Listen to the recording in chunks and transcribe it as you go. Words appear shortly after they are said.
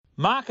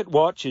Market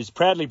Watch is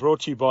proudly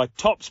brought to you by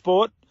Top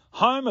Sport,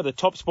 home of the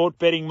Top Sport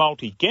betting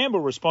multi. Gamble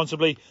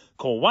responsibly.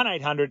 Call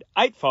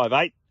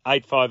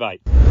 1-800-858-858.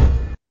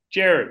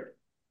 Jared,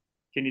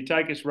 can you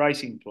take us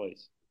racing,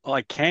 please?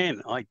 I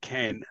can.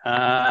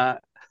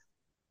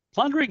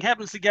 Plundering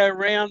happens to go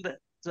round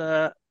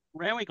at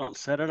Randwick on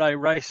Saturday,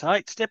 race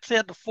 8. Steps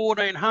out to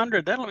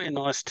 1,400. That'll be a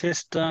nice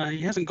test.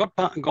 He hasn't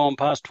gone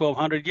past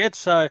 1,200 yet,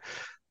 so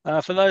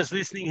for those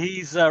listening,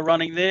 he's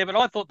running there. But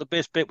I thought the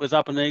best bet was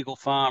up in Eagle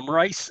Farm.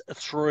 Race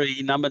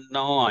 3, number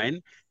 9,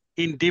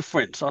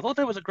 Indifference. I thought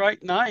that was a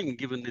great name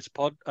given this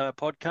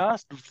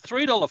podcast.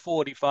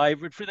 $3.40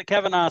 favourite for the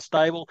Kavanagh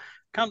stable.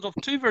 Comes off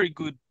 2 very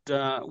good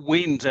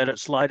wins at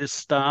its latest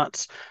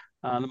starts.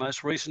 The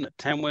most recent at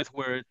Tamworth,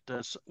 where it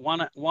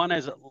won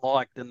as it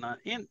liked, and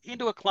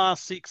into a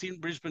Class 6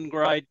 in Brisbane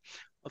grade.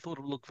 I thought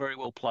it would look very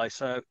well placed.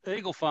 So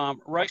Eagle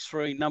Farm, race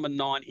 3, number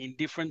 9,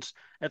 Indifference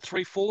at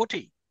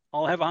 $3.40.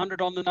 I'll have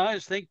 100 on the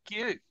nose. Thank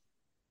you.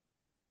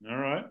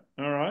 All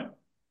right.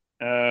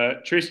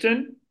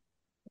 Tristan?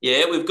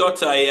 Yeah, we've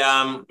got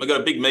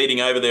a big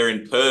meeting over there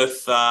in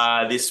Perth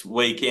this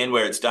weekend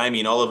where it's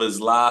Damien Oliver's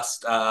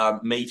last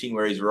meeting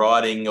where he's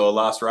riding, or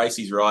last race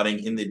he's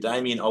riding in the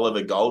Damien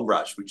Oliver Gold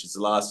Rush, which is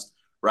the last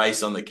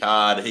race on the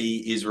card.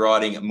 He is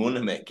riding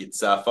Munhamek.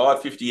 It's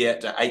 $5.50 out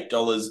to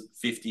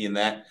 $8.50 in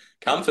that.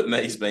 Comfort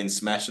Me's been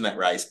smashing that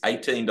race,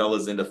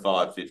 $18 into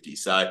 $5.50.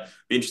 So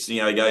be interesting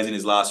how he goes in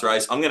his last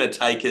race. I'm going to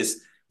take us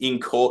in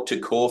court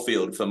to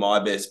Caulfield for my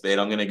best bet.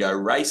 I'm going to go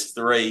race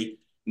 3,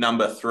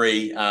 number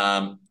 3,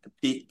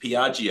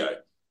 Piaggio.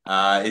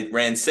 It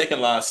ran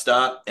second last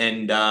start,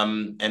 and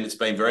it's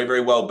been very,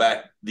 very well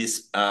back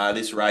this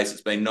race.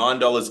 It's been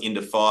 $9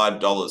 into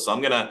 $5. So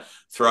I'm going to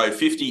throw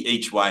 50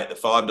 each way at the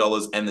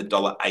 $5 and the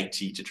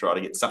 $1.80 to try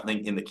to get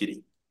something in the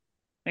kitty.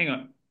 Hang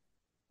on.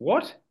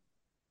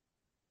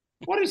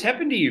 What has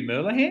happened to you,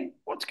 Merlihan?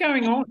 What's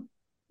going on?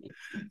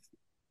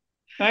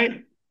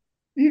 Hey,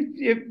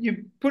 you're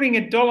putting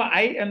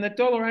 $1.08 and the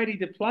 $1.80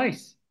 to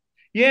place.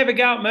 You have a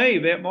go at me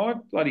about my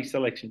bloody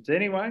selections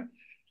anyway.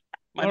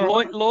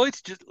 Mate,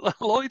 Lloyd's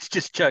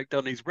just choked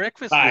on his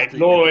breakfast. Mate,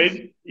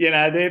 Lloyd,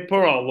 they're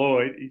poor old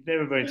Lloyd. He's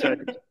never been so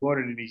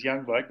disappointed in his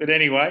young bloke. But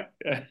anyway,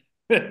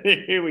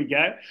 here we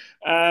go.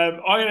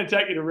 I'm going to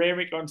take you to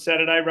Randwick on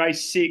Saturday,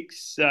 race 6.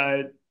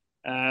 So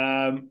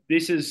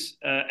this is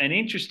an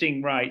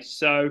interesting race.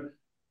 So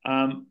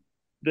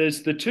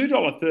there's the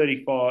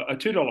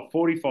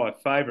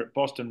 $2.45 favourite,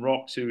 Boston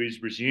Rocks, who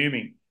is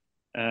resuming.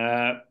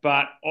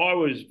 But I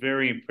was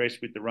very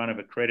impressed with the run of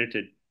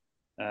Accredited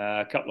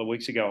a couple of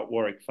weeks ago at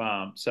Warwick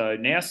Farm. So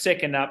now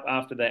second up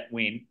after that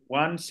win,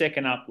 1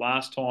 second up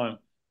last time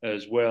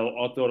as well.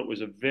 I thought it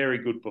was a very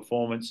good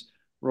performance.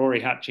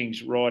 Rory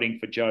Hutchings riding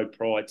for Joe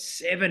Pride,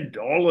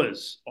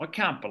 $7. I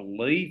can't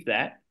believe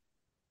that.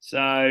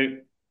 So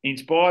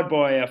inspired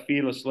by our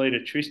fearless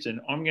leader, Tristan,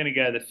 I'm going to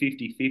go the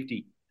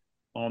 50-50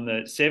 on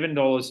the $7,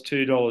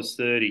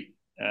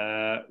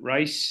 $2.30.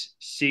 Race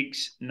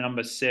 6,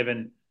 number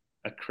 7,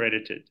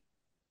 Accredited.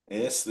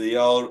 Yes, the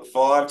old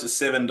 $5 to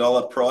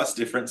 $7 price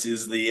difference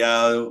is the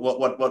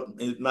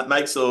what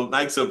makes or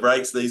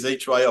breaks these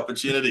each way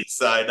opportunities.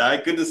 So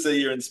no, good to see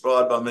you're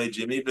inspired by me,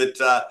 Jimmy. But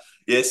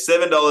yes,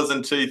 $7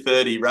 and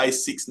 $2.30.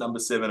 Race 6, number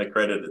 7,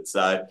 Accredited.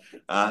 So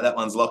that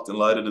one's locked and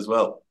loaded as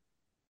well.